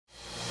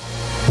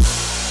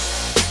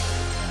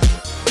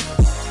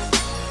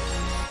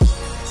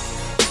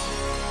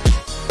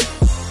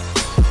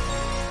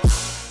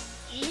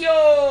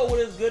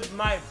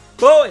my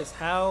boys?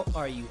 How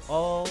are you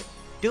all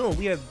doing?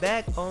 We are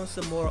back on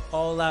some more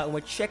All Out, and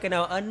we're checking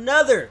out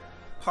another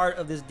part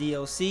of this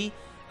DLC.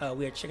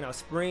 We are checking out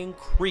Spring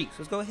Creek. So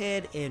let's go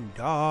ahead and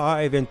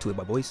dive into it,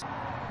 my boys.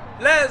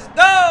 Let's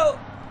go!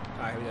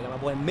 Alright, we got my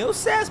boy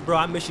Millsass. Bro,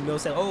 I miss you,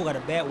 Millsass. Oh, got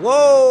a bat.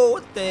 Whoa,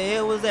 what the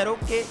hell was that?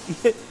 Okay.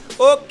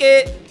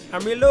 Okay,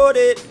 I'm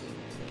reloaded.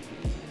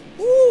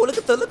 Ooh, look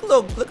at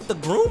the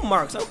groom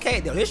marks.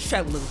 Okay, yo, this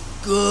track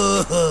looks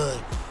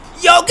good.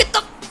 Yo, get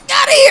the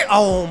out of here!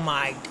 Oh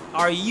my,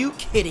 are you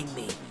kidding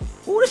me?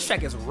 Ooh, this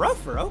track is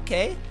rougher.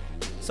 Okay,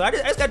 so I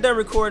just got done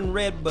recording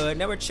Redbud.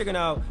 Now we're checking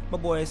out my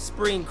boy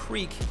Spring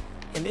Creek,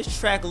 and this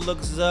track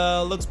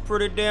looks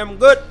pretty damn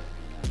good.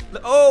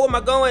 Oh, where am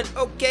I going?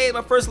 Okay,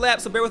 my first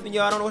lap. So bear with me,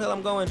 y'all. I don't know where the hell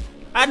I'm going.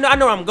 I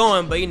know where I'm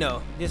going, but you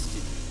know,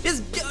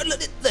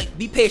 look,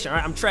 be patient. All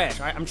right, I'm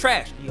trash. All right, I'm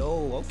trash.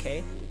 Yo,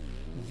 okay.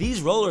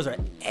 These rollers are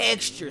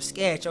extra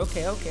sketch.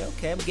 Okay. I'm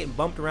getting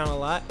bumped around a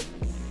lot.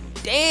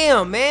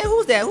 Damn, man.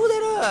 Who's that?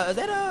 Is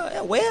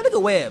that Webb? Look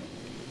at Webb.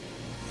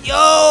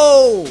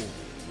 Yo!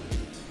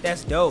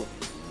 That's dope.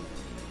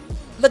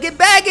 Look at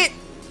Baggett.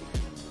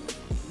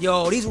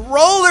 Yo, these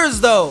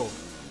rollers, though.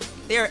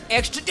 They're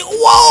extra.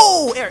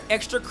 Whoa! They're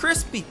extra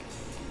crispy.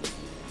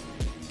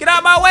 Get out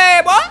of my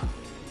way, boy.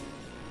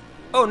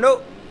 Oh,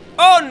 no.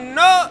 Oh,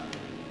 no.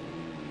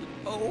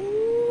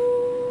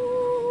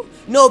 Oh.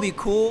 No, it'd be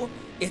cool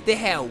if they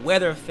had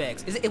weather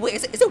effects. Is it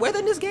weather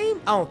in this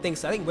game? I don't think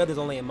so. I think weather's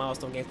only in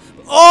milestone games.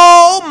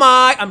 Oh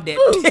my, I'm dead.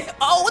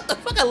 Oh, what the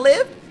fuck, I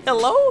live?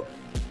 Hello?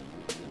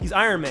 He's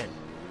Iron Man.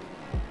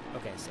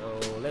 Okay, so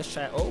let's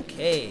try.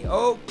 Okay.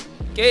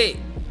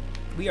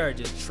 We are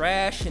just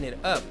trashing it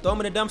up. Throw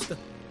him in the dumpster.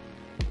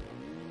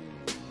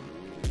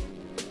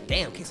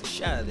 Damn, takes a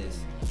shot of this.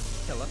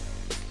 Hello.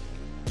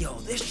 Yo,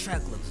 this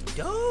track looks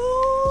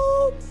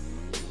dope.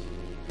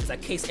 Cause I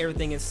case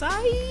everything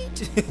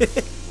inside.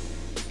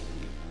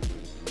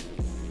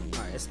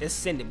 Let's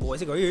send it,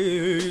 boys. Go.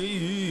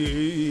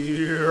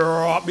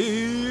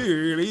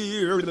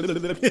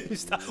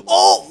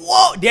 Oh,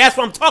 whoa! That's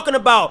what I'm talking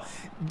about.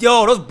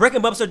 Yo, those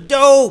breaking bumps are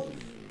dope.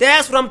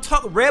 That's what I'm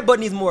talking. Redbud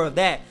needs more of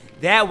that.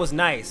 That was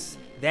nice.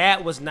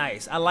 That was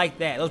nice. I like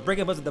that. Those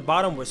breaking bumps at the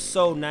bottom were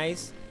so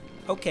nice.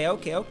 Okay.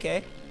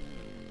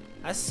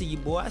 I see you,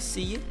 boy. I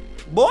see you.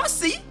 Boy, I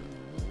see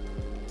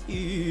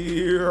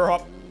you.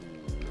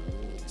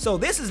 So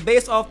this is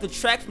based off the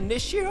track from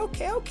this year.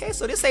 Okay.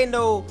 So this ain't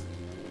no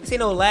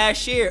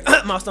last year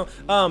milestone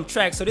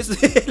track. So this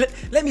is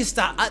let me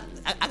stop. I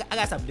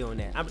gotta stop doing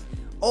that.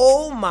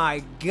 Oh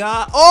my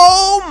god.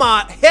 Oh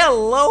my,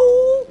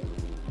 hello.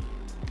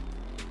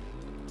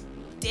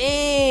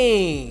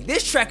 Dang,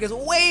 this track is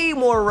way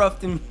more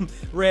rough than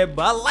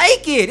Redbud. I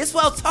like it. This is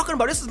what I was talking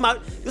about. This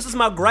is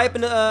my gripe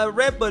in the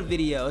Redbud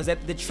video, is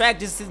that the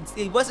track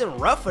it wasn't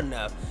rough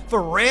enough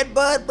for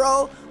Redbud,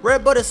 bro.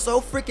 Redbud is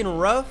so freaking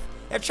rough.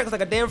 That track is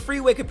like a damn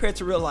freeway compared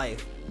to real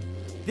life.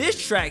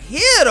 This track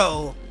here,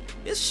 though,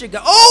 this shit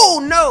got,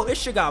 oh no, this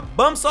shit got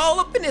bumps all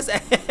up in his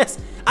ass.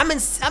 I'm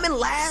in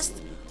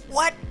last.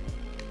 What?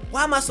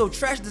 Why am I so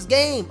trash at this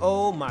game?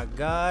 Oh my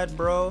god,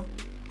 bro.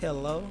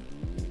 Hello.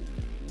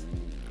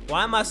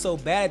 Why am I so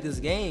bad at this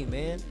game,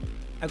 man?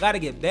 I gotta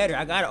get better.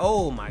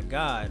 Oh my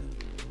god.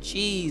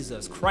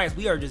 Jesus Christ,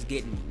 we are just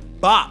getting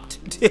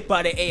bopped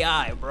by the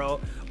AI,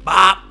 bro.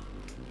 Bop.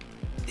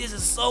 This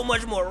is so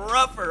much more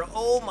rougher.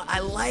 Oh my, I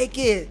like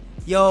it.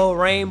 Yo,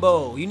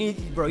 Rainbow, you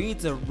need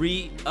to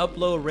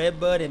re-upload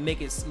Redbud and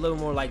make it a little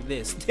more like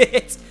this.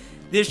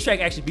 This track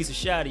actually beats a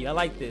shot of you. I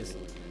like this.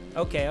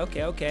 Okay.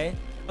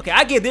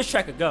 I give this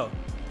track a go.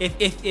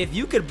 If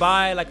you could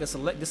buy like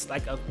like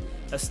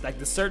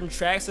the certain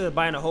tracks instead of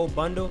buying a whole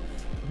bundle,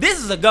 this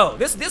is a go.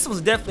 This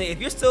was definitely, if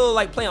you're still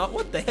like playing.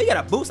 What the hell? You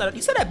got a boost?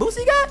 You saw that boost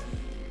he got?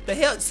 The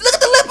hell? Look at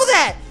the lip of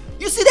that.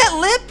 You see that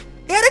lip?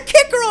 It had a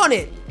kicker on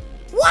it.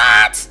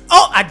 What?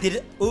 Oh, I did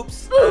it.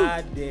 Oops.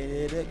 I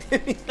did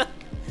it.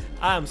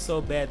 I'm so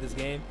bad at this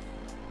game.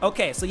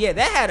 Okay, so yeah,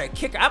 that had a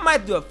kicker. I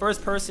might do a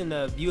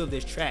first-person view of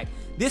this track.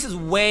 This is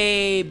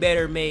way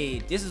better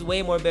made. This is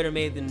way more better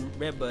made than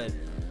Redbud.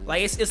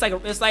 Like it's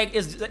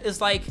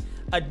like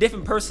a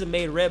different person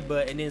made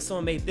Redbud and then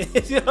someone made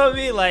this. You know what I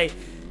mean? Like,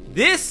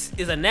 this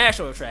is a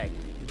national track.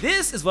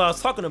 This is what I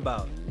was talking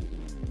about.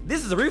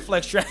 This is a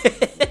reflex track.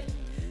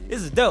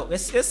 This is dope.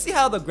 Let's see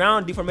how the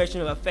ground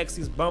deformation affects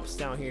these bumps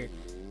down here.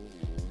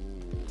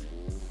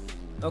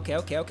 Okay.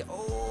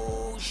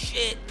 Oh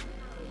shit,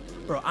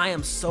 bro, I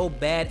am so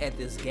bad at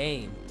this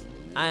game.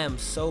 I am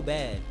so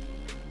bad.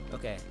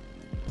 Okay.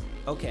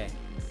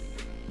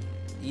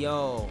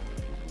 Yo,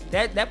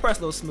 that part's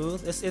a little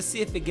smooth. Let's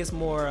see if it gets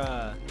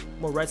more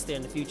ruts there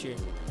in the future.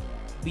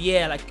 But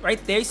yeah, like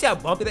right there, you see how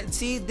bumpy that?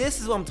 See,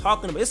 this is what I'm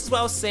talking about. This is what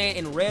I was saying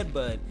in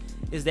Redbud,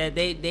 is that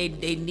they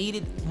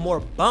needed more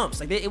bumps.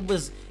 Like it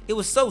was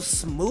so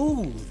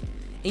smooth.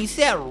 And you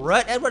see that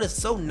rut? That rut is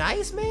so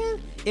nice,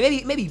 man.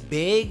 It may be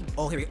big.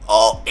 Oh, here we go.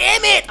 Oh,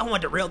 damn it! I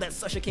wanted to rail that.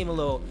 Should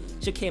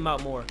came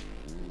out more.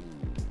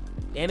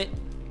 Damn it,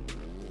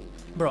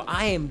 bro.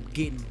 I am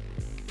getting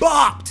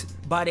bopped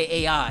by the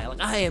AI. Like,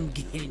 I am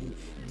getting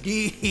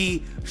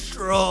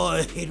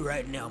destroyed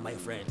right now, my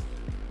friend.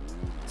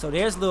 So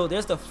there's the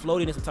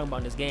floatiness I'm talking about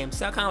in this game.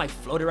 See how I kind of like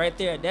floated right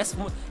there? That's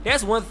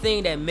one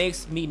thing that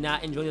makes me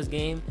not enjoy this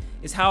game,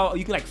 is how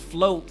you can like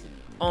float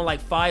on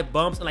like 5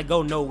 bumps and like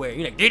go nowhere.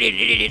 You're like,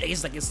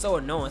 it's so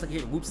annoying. It's like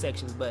you're hearing whoop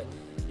sections, but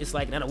it's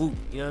like not a whoop.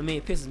 You know what I mean?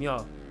 It pisses me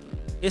off.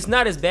 It's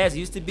not as bad as it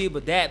used to be,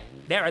 but that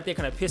right there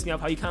kind of pissed me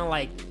off. How you kind of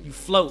like you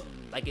float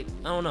like it.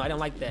 I don't know. I don't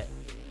like that.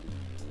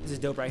 This is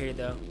dope right here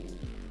though.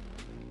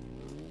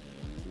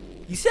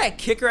 You see that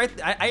kicker right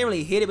there? I didn't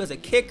really hit it, but there's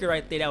a kicker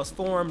right there that was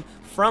formed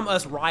from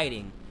us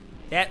riding.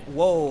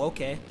 Whoa,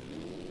 okay.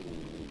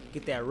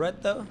 Get that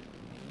rut though.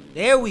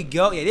 There we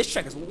go. Yeah, this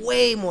track is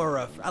way more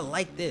rough. I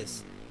like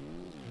this.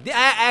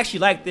 I actually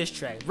like this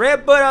track.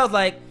 Red Bud, I was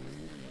like,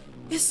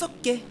 it's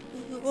okay,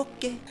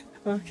 okay.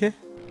 Okay.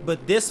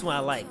 But this one I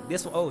like.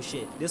 This one, oh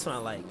shit. This one I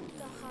like.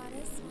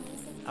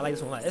 I like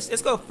this one a lot.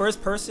 Let's go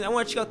first person. I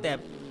want to check out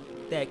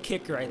that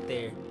kicker right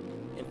there.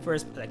 In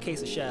first, that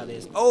case of shot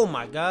is. Oh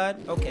my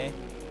god. Okay.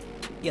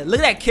 Yeah, look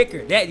at that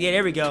kicker. Yeah,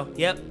 there we go.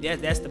 Yep,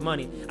 that's the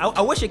money.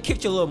 I wish it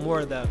kicked you a little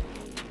more though.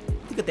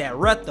 Look at that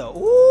rut though.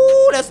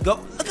 Ooh, let's go.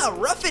 Look how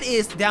rough it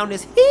is down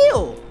this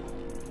hill.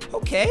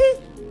 Okay.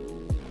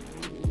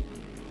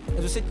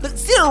 Look, see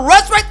the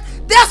ruts right?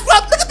 That's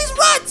what. Look at these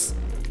ruts.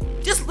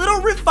 Just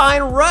little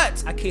refined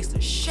ruts. I cased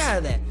the shit out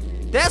of that.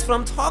 That's what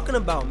I'm talking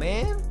about,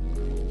 man.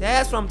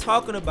 That's what I'm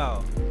talking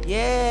about.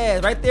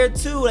 Yeah, right there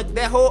too. Like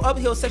that whole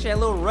uphill section had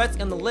little ruts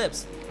in the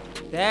lips.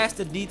 That's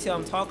the detail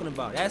I'm talking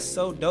about. That's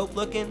so dope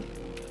looking.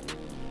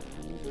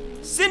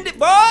 Send it,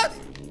 boys.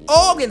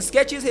 Oh, getting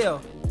sketchy as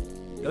hell.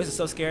 Yo, this is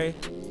so scary.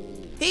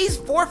 He's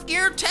 4th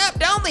gear tap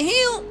down the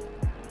hill.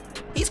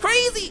 He's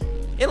crazy.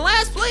 In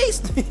last place.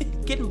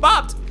 Getting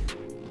bopped.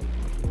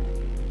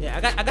 Yeah,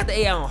 I got the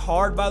AI on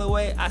hard, by the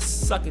way. I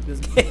suck at this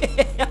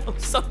game. I'm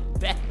so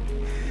bad.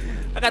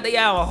 I got the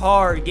AI on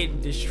hard,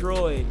 getting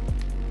destroyed.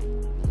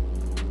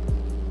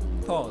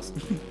 Pause.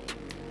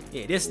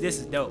 Yeah, this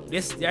is dope.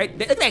 This right,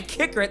 look at that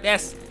kicker.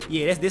 This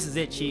is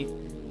it, Chief.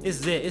 This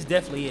is it. It's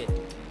definitely it.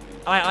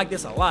 I like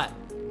this a lot.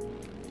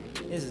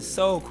 This is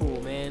so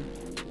cool, man.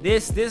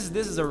 This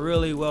is a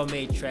really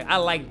well-made track. I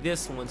like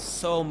this one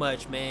so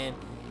much, man.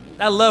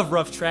 I love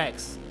rough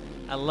tracks.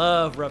 I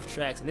love rough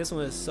tracks, and this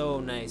one is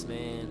so nice,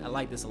 man. I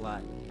like this a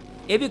lot.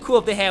 It'd be cool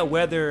if they had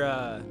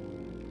weather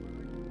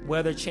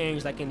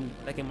change like in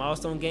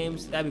milestone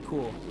games. That'd be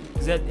cool.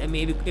 Cause I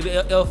mean,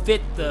 it'll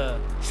fit the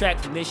track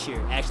from this year,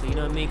 actually. You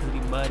know what I mean? Cause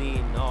it'll be muddy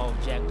and all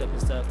jacked up and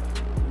stuff.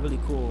 Really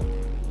cool.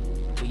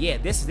 But yeah,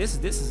 this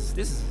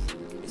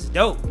is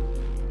dope.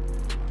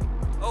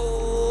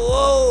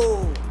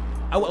 Oh,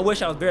 I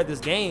wish I was better at this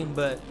game,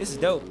 but this is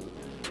dope.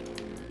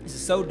 This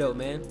is so dope,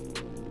 man.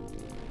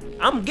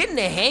 I'm getting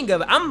the hang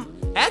of it. I'm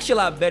actually a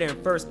lot better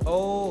in first.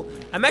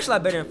 I'm actually a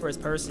lot better in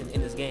first person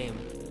in this game.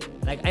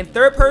 Like in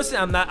third person,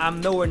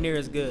 I'm nowhere near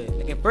as good.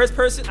 Like in first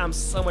person, I'm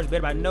so much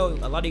better. But I know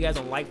a lot of you guys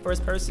don't like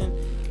first person,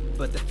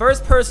 but the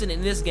first person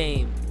in this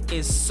game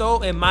is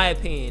so, in my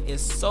opinion,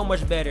 is so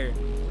much better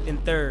than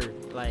third.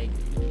 Like,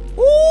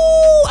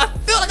 ooh, I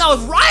feel like I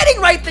was riding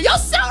right there. Y'all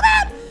saw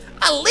that?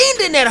 I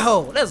leaned in that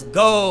hole. Let's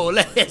go.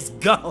 Let's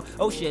go.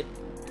 Oh shit.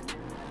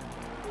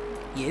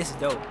 Yeah, this is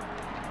dope.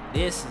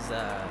 This is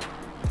yeah,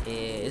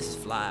 this is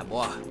fly,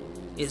 boy.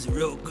 It's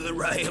real good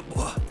right here,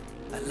 boy.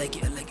 I like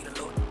it a lot.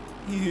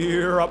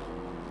 Here up.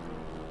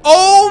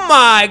 Oh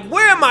my,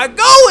 where am I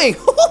going?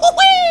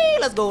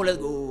 Let's go, let's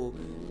go.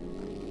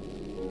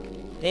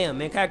 Damn,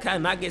 man, can I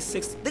not get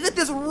 6? Look at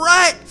this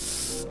rut.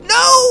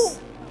 No.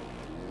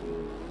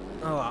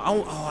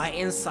 Oh, I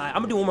inside.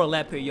 I'm gonna do one more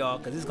lap here, y'all,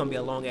 because this is gonna be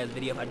a long ass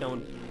video if I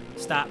don't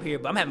stop here.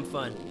 But I'm having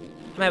fun.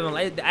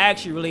 I'm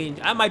actually really.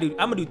 I'm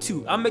gonna do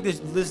 2. I'll make this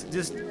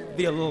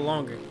video a little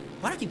longer.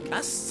 Why do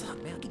I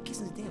suck, man? I keep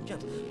kissing these damn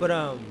jumps. But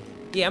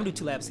yeah, I'm gonna do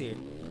 2 laps here.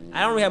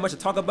 I don't really have much to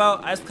talk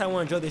about. I just kind of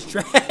want to enjoy this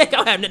track. I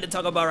don't have nothing to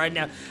talk about right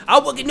now.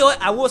 You know what?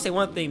 I will say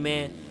one thing,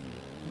 man.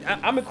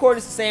 I'm recording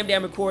this the same day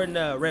I'm recording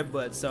Red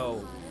Bud,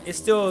 so it's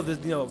still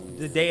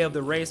the day of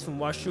the race from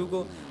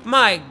Washougal.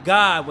 My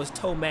God, was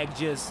Tomac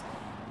just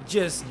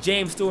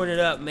James Stewart it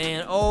up,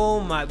 man.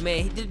 Oh my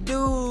man, the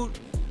dude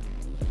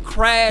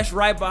crashed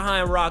right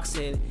behind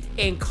Roxanne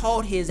and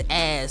caught his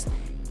ass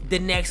the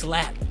next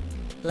lap.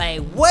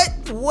 Like what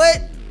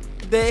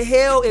the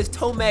hell is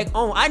Tomac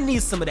on? I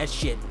need some of that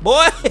shit,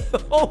 boy.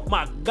 Oh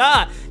my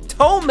God,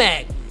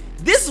 Tomac.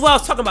 This is what I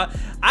was talking about.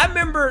 I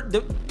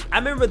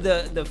remember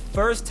the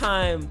first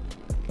time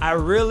I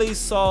really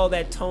saw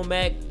that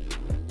Tomac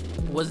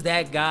was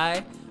that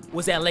guy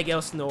was at Lake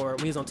Elsinore when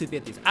he was on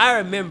 250s. I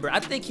remember. I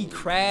think he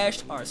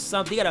crashed or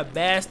something. He got a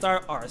bad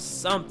start or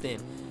something.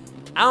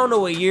 I don't know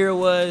what year it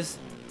was.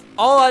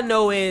 All I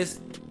know is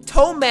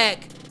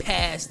Tomac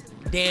passed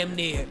damn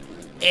near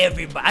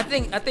everybody. I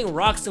think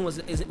Roxon was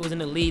in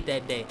the lead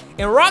that day.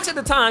 And Roxon at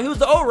the time, he was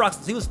the old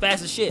Roxon. He was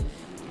fast as shit.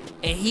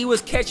 And he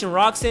was catching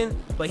Roxon,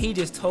 but he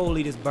just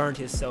totally burned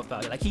himself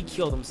out. Like he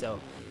killed himself.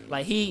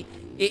 Like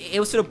it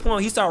was to the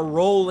point he started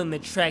rolling the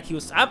track.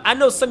 I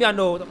know some of y'all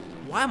know.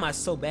 Why am I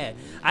so bad?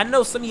 I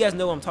know some of you guys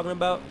know what I'm talking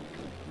about.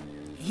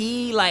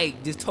 he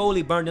like just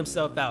totally burned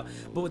himself out.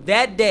 But with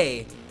that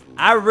day,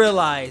 I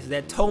realized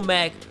that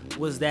Tomac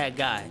was that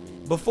guy.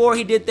 Before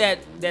he did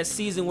that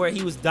season where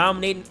he was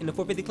dominating in the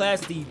 450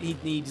 class,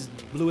 he just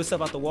blew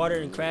himself out the water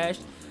and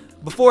crashed.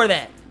 Before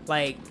that,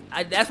 like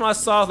that's when I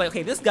saw like,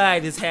 okay, this guy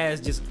just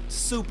has just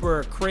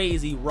super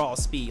crazy raw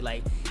speed.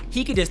 Like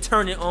he could just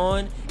turn it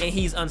on and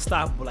he's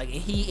unstoppable. Like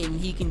and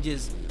he can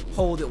just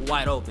hold it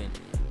wide open.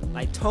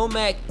 Like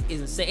Tomac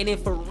is insane. And then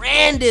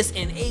Ferrandis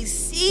and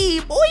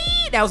AC, boy,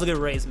 that was a good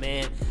race,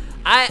 man.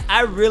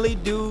 I really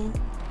do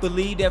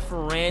believe that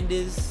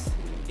Ferrandis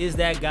is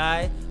that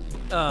guy.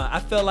 I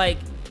felt like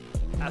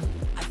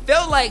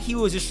he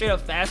was just straight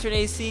up faster than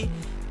AC.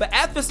 But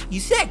after you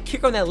see that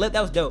kick on that lip,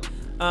 that was dope.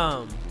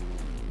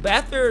 But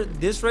after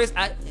this race,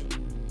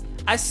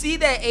 I see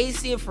that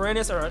AC and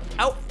Ferrandis are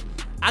out.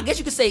 I guess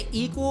you could say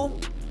equal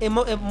in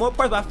more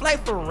parts, but I feel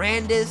like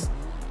Ferrandis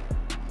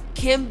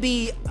can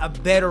be a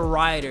better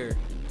rider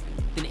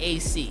than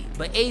AC.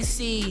 But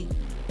AC,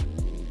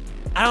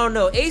 I don't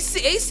know. AC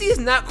is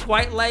not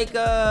quite like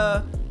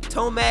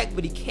Tomac,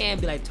 but he can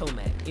be like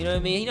Tomac. You know what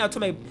I mean? You know,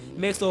 Tomac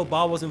makes little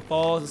bobbles and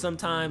falls, and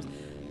sometimes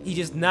he's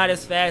just not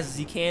as fast as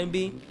he can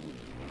be.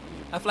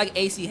 I feel like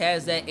AC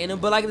has that in him,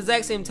 but like at the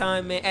exact same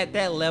time, man, at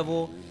that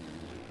level,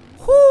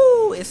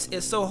 whoo,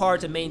 it's so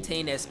hard to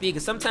maintain that speed.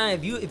 Cause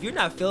sometimes if you're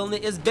not feeling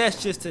it, it's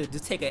best just to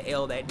take an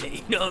L that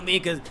day. You know what I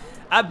mean? Cause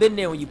I've been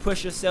there when you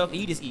push yourself and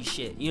you just eat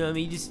shit. You know what I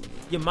mean?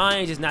 Your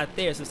mind is just not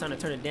there, so it's time to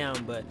turn it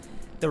down. But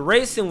the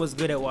racing was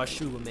good at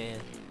Washougal, man.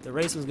 The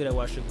racing was good at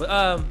Washougal.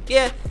 But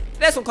yeah,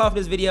 that's what I'm calling for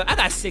this video. I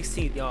got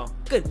 16th, y'all.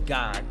 Good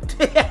God.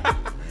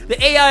 The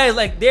AI is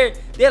like they're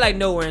like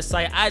nowhere in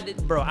sight.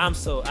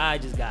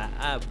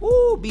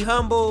 Be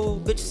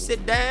humble, bitch,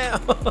 sit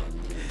down.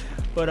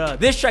 But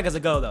this track is a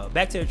go though.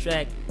 Back to the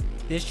track.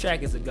 This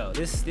track is a go.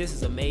 This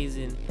is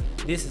amazing.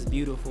 This is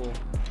beautiful.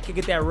 Can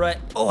get that rut.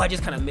 Oh, I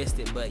just kind of missed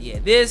it. But yeah,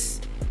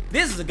 this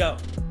is a go.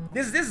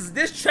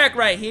 This track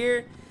right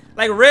here.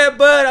 Like Red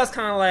Bud, I was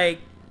kind of like,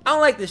 I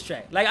don't like this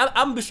track. Like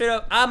I'm straight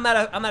up, I'm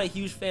not a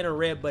huge fan of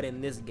Red Bud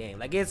in this game.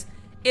 Like it's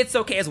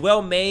okay, it's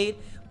well made,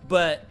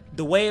 but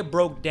the way it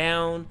broke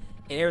down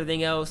and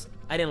everything else,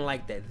 I didn't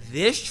like that.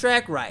 This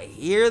track right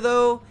here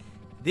though,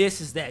 this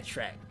is that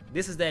track.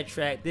 This is that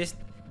track. This,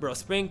 bro,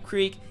 Spring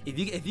Creek.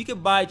 If you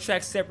could buy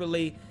tracks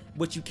separately,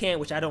 which you can,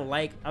 which I don't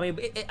like. I mean,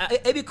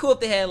 it'd be cool if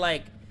they had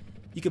like,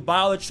 you could buy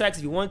all the tracks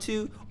if you want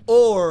to,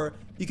 or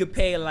you could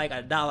pay like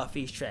 $1 for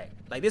each track.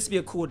 Like this would be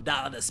a cool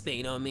 $1 to spend,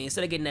 you know what I mean?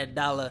 Instead of getting that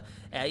 $1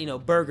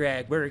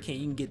 at Burger King,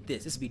 you can get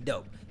this. This would be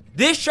dope.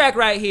 This track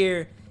right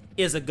here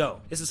is a go.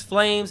 This is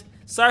Flames.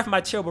 Sorry for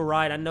my terrible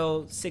ride. I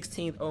know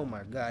 16th. Oh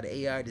my God, the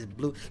AI just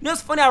blew. You know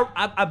it's funny?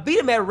 I beat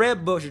him at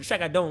Red Bull, a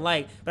track I don't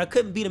like, but I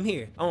couldn't beat him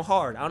here on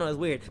hard. I don't know, it's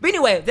weird. But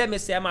anyway, with that being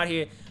said, I'm out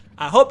here.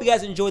 I hope you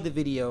guys enjoyed the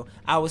video.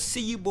 I will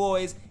see you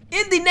boys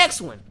in the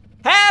next one.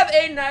 Have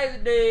a nice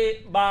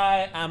day.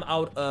 Bye. I'm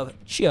out of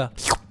here.